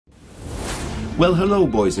Well, hello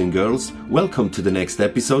boys and girls, welcome to the next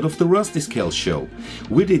episode of the Rusty Scale Show.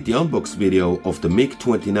 We did the unbox video of the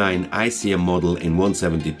MiG-29 ICM model in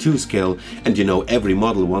 1/72 scale, and you know every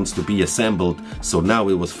model wants to be assembled, so now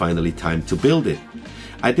it was finally time to build it.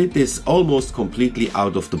 I did this almost completely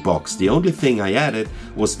out of the box. The only thing I added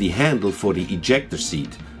was the handle for the ejector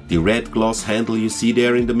seat. The red gloss handle you see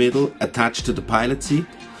there in the middle, attached to the pilot seat.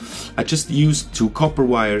 I just used two copper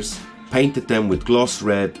wires, painted them with gloss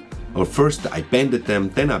red. Or first I bended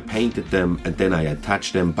them, then I painted them, and then I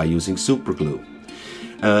attached them by using super glue.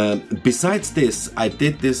 Besides this, I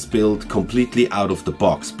did this build completely out of the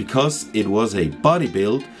box because it was a body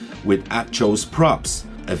build with Joe's props,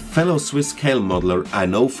 a fellow Swiss scale modeler I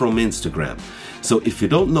know from Instagram. So if you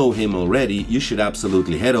don't know him already, you should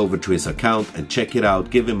absolutely head over to his account and check it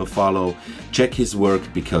out, give him a follow, check his work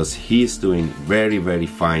because he is doing very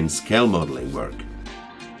fine scale modeling work.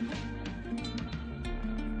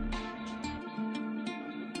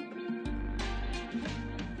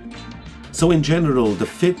 So in general, the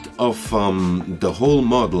fit of the whole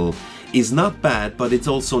model is not bad, but it's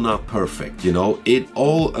also not perfect. You know,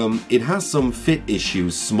 it has some fit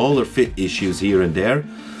issues, smaller fit issues here and there,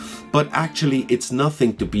 but actually it's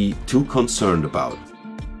nothing to be too concerned about.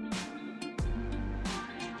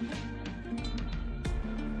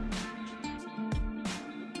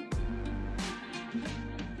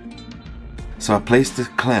 So I placed the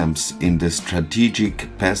clamps in the strategic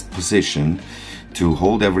best position to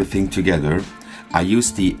hold everything together. I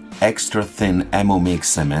used the extra thin MIG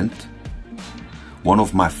cement, one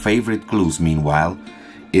of my favorite glues. Meanwhile,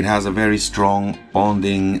 it has a very strong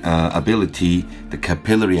bonding ability. The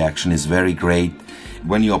capillary action is very great.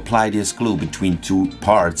 When you apply this glue between two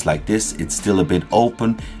parts like this, it's still a bit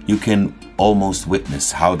open. You can almost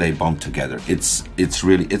witness how they bond together. It's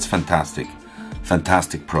fantastic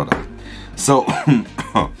product. So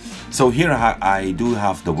so here I do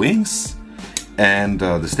have the wings and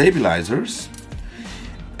the stabilizers,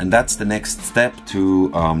 and that's the next step to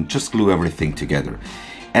just glue everything together.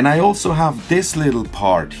 And I also have this little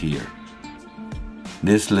part here,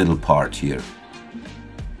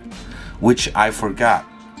 which I forgot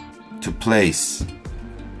to place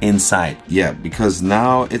inside. Yeah, because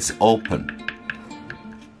now it's open.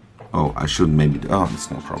 Oh, I should maybe, oh, it's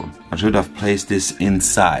no problem. I should have placed this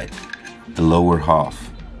inside the lower half.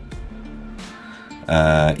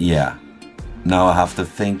 Yeah. Now I have to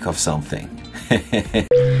think of something.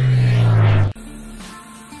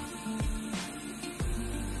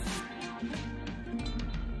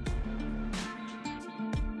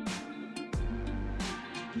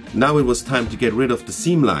 Now it was time to get rid of the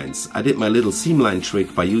seam lines. I did my little seam line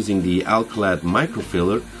trick by using the Alclad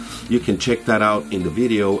Microfiller. You can check that out in the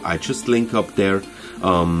video. I just link up there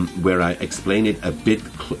where I explain it a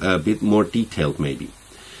bit more detailed maybe.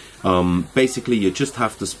 Basically, you just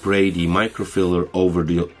have to spray the microfiller over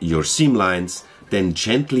your seam lines, then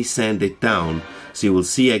gently sand it down so you will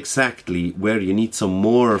see exactly where you need some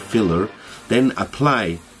more filler. Then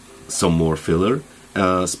apply some more filler,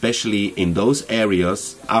 especially in those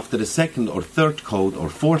areas. After the second or third coat or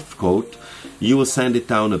fourth coat, you will sand it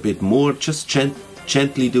down a bit more. Just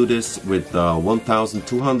gently do this with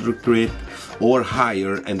 1200 grit or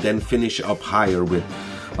higher, and then finish up higher with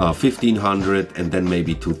 1500 and then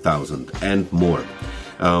maybe 2000 and more.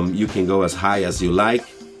 You can go as high as you like,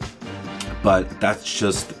 but that's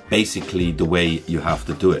just basically the way you have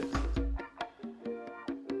to do it.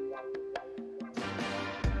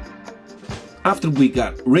 After we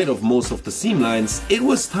got rid of most of the seam lines, it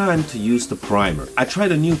was time to use the primer. I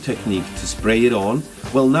tried a new technique to spray it on.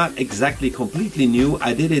 Well, not exactly completely new.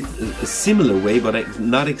 I did it a similar way, but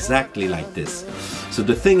not exactly like this. So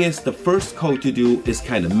the thing is, the first coat you do is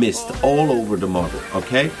kind of mist all over the model,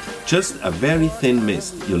 okay? Just a very thin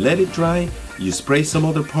mist. You let it dry, you spray some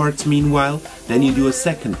other parts meanwhile, then you do a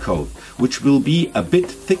second coat, which will be a bit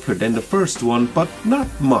thicker than the first one, but not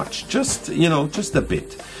much, just, you know, just a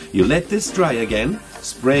bit. You let this dry again,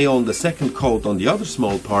 spray on the second coat on the other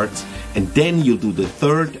small parts, and then you do the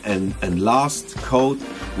third and last coat,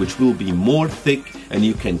 which will be more thick, and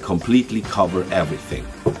you can completely cover everything.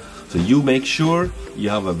 So you make sure you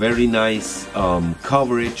have a very nice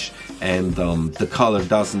coverage, and the color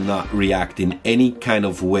does not react in any kind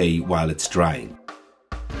of way while it's drying.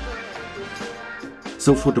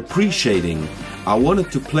 So for the pre-shading, I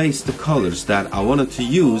wanted to place the colors that I wanted to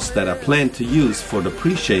use, that I plan to use for the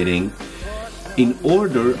pre-shading, in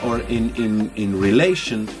order or in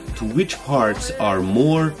relation to which parts are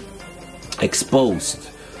more exposed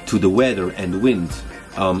to the weather and wind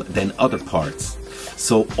than other parts.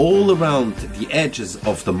 So all around the edges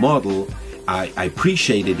of the model, I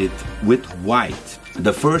pre-shaded it with white.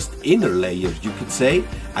 The first inner layer, you could say,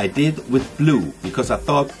 I did with blue, because I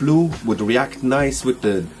thought blue would react nice with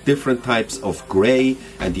the different types of gray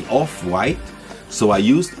and the off-white, so I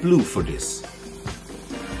used blue for this.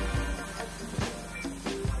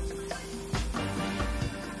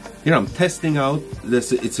 Here I'm testing out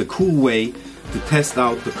this. It's a cool way to test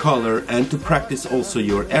out the color and to practice also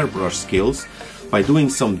your airbrush skills by doing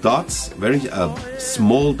some dots, very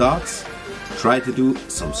small dots. Try to do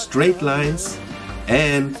some straight lines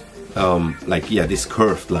and this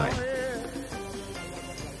curved line.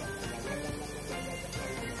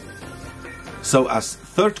 So as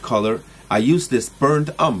third color, I use this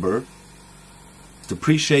burnt umber to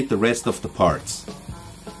appreciate the rest of the parts.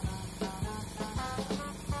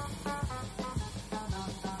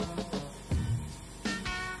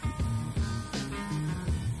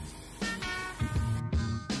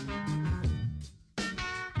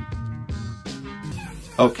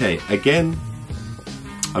 Okay, again,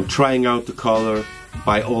 I'm trying out the color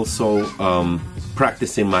by also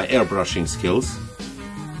practicing my airbrushing skills.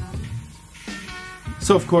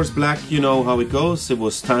 So of course black, you know how it goes. It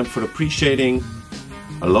was time for the pre-shading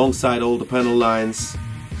alongside all the panel lines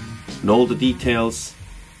and all the details.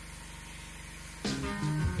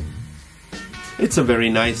 It's a very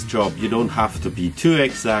nice job. You don't have to be too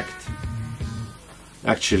exact.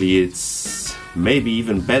 Actually, it's maybe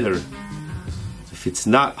even better if it's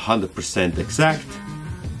not 100% exact.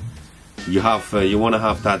 You want to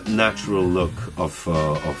have that natural look of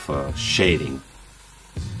shading.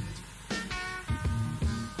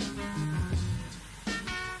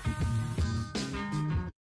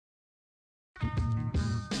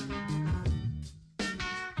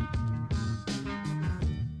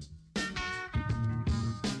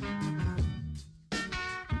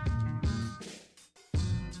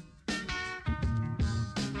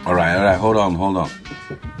 All right, hold on.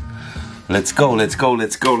 Let's go.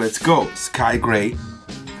 Sky gray.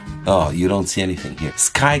 Oh, you don't see anything here.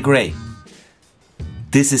 Sky gray.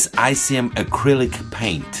 This is ICM acrylic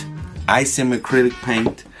paint. ICM acrylic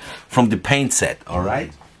paint from the paint set, all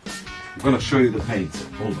right? I'm gonna show you the paint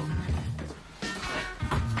set, hold on.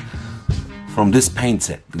 From this paint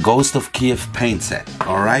set, the Ghost of Kyiv paint set,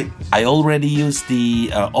 all right? I already used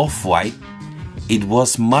the off-white. It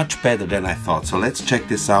was much better than I thought, so let's check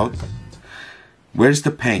this out. Where's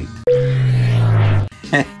the paint?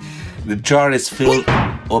 The jar is filled.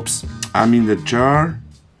 Oops. I mean the jar.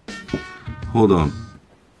 Hold on.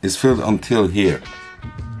 It's filled until here.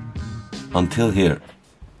 Until here.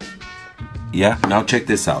 Yeah. Now check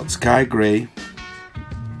this out. Sky gray.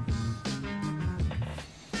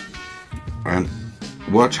 And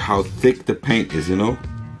watch how thick the paint is, you know?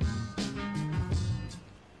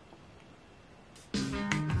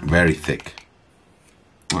 Very thick.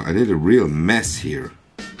 Oh, I did a real mess here.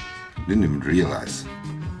 Didn't even realize.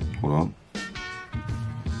 Hold on.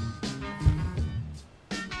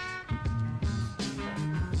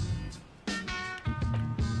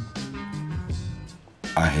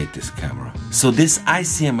 I hate this camera. So this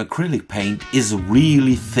ICM acrylic paint is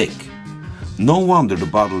really thick. No wonder the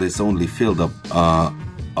bottle is only filled up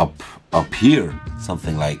here,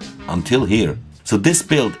 something like until here. So this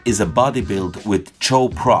build is a body build with Cho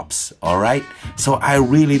props, alright? So I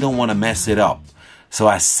really don't want to mess it up. So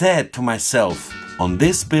I said to myself, on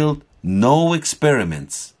this build, no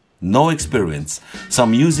experiments. So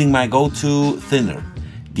I'm using my go-to thinner,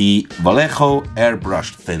 the Vallejo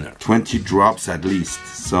airbrush thinner. 20 drops at least.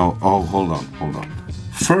 So, oh, hold on.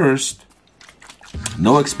 First,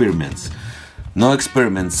 no experiments.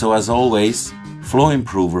 So as always, flow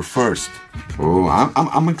improver first. Oh,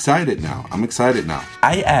 I'm excited now.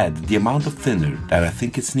 I add the amount of thinner that I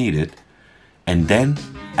think it's needed, and then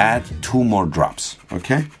add 2 more drops,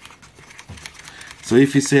 okay? So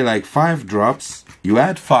if you say like 5 drops, you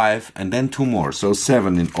add 5 and then 2 more, so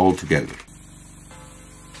 7 in all together.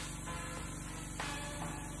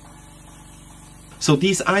 So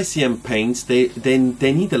these ICM paints, they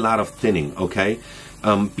need a lot of thinning, okay?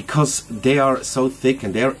 Because they are so thick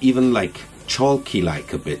and they're even like chalky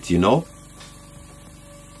like a bit, you know?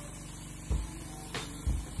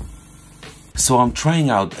 So I'm trying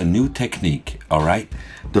out a new technique, alright?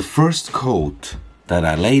 The first coat that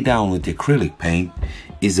I lay down with the acrylic paint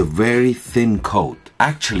is a very thin coat.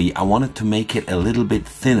 Actually, I wanted to make it a little bit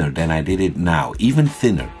thinner than I did it now, even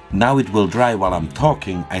thinner. Now it will dry while I'm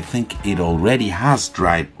talking. I think it already has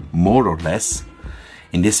dried more or less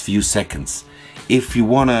in this few seconds. If you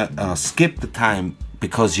wanna skip the time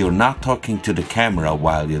because you're not talking to the camera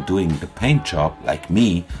while you're doing the paint job, like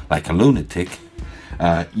me, like a lunatic,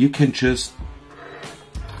 you can just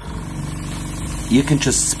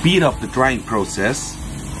speed up the drying process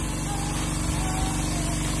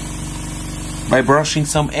by brushing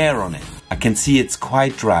some air on it. I can see it's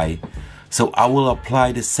quite dry, so I will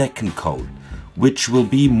apply the second coat, which will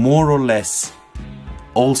be more or less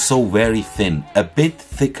also very thin, a bit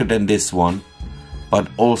thicker than this one, but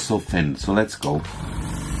also thin. So let's go.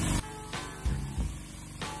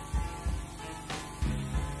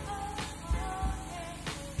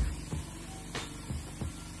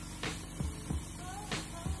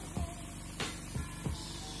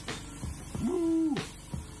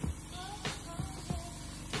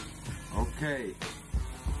 Okay.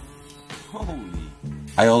 Holy.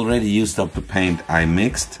 I already used up the paint I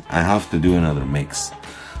mixed. I have to do another mix.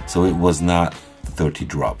 So it was not 30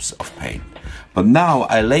 drops of paint. But now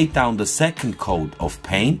I laid down the second coat of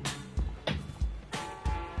paint,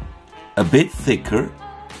 a bit thicker.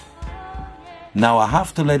 Now I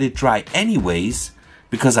have to let it dry anyways,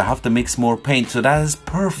 because I have to mix more paint. So that is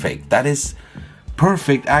perfect. That is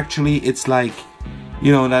perfect. Actually, it's like,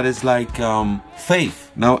 you know, that is like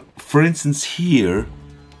faith. Now, for instance, here,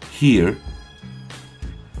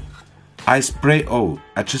 I spray, oh,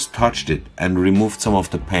 I just touched it and removed some of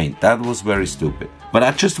the paint. That was very stupid. But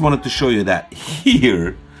I just wanted to show you that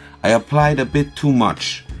here, I applied a bit too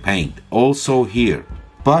much paint. Also here.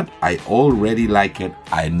 But I already like it.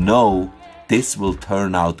 I know this will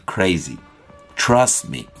turn out crazy. Trust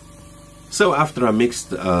me. So after I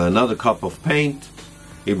mixed another cup of paint,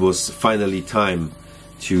 it was finally time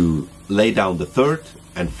to lay down the third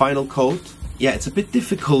and final coat. Yeah, it's a bit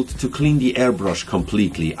difficult to clean the airbrush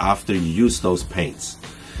completely after you use those paints.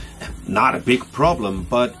 Not a big problem,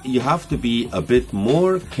 but you have to be a bit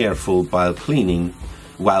more careful while cleaning,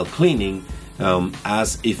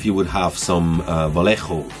 as if you would have some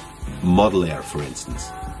Vallejo model air, for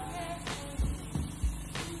instance.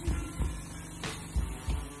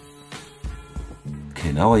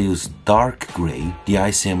 Okay, now I use dark gray, the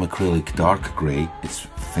ICM acrylic dark gray. It's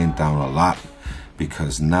thinned down a lot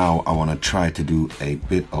because now I want to try to do a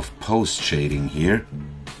bit of post shading here.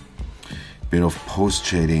 Bit of post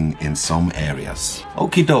shading in some areas.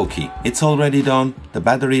 Okie dokie, it's already done. The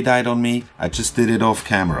battery died on me. I just did it off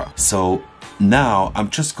camera. So now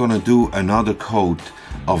I'm just gonna do another coat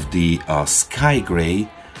of the sky gray,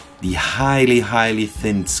 the highly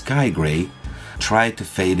thin sky gray. Try to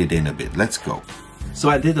fade it in a bit. Let's go. So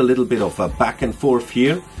I did a little bit of a back and forth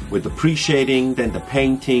here with the pre-shading, then the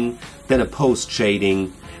painting, then a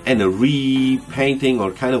post-shading, and a repainting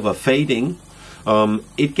or kind of a fading.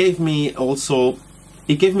 It gave me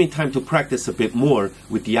time to practice a bit more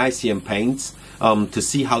with the ICM paints, to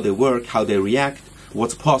see how they work, how they react,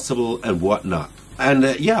 what's possible and what not.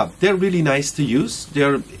 And yeah, they're really nice to use.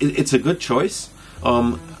 It's a good choice.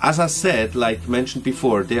 As I said, like mentioned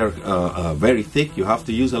before, they're very thick. You have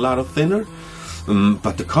to use a lot of thinner.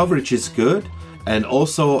 But the coverage is good, and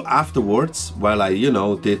also afterwards, while I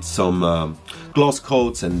did some gloss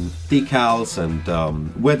coats and decals and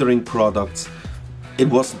weathering products, it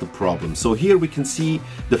wasn't a problem. So here we can see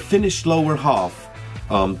the finished lower half.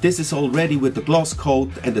 This is already with the gloss coat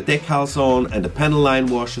and the decals on and the panel line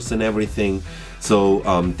washes and everything. So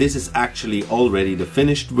this is actually already the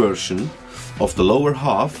finished version of the lower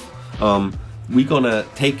half. We're gonna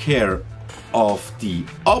take care of the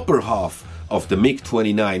upper half of the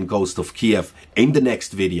MiG-29 Ghost of Kyiv in the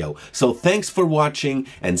next video. So thanks for watching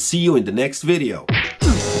and see you in the next video.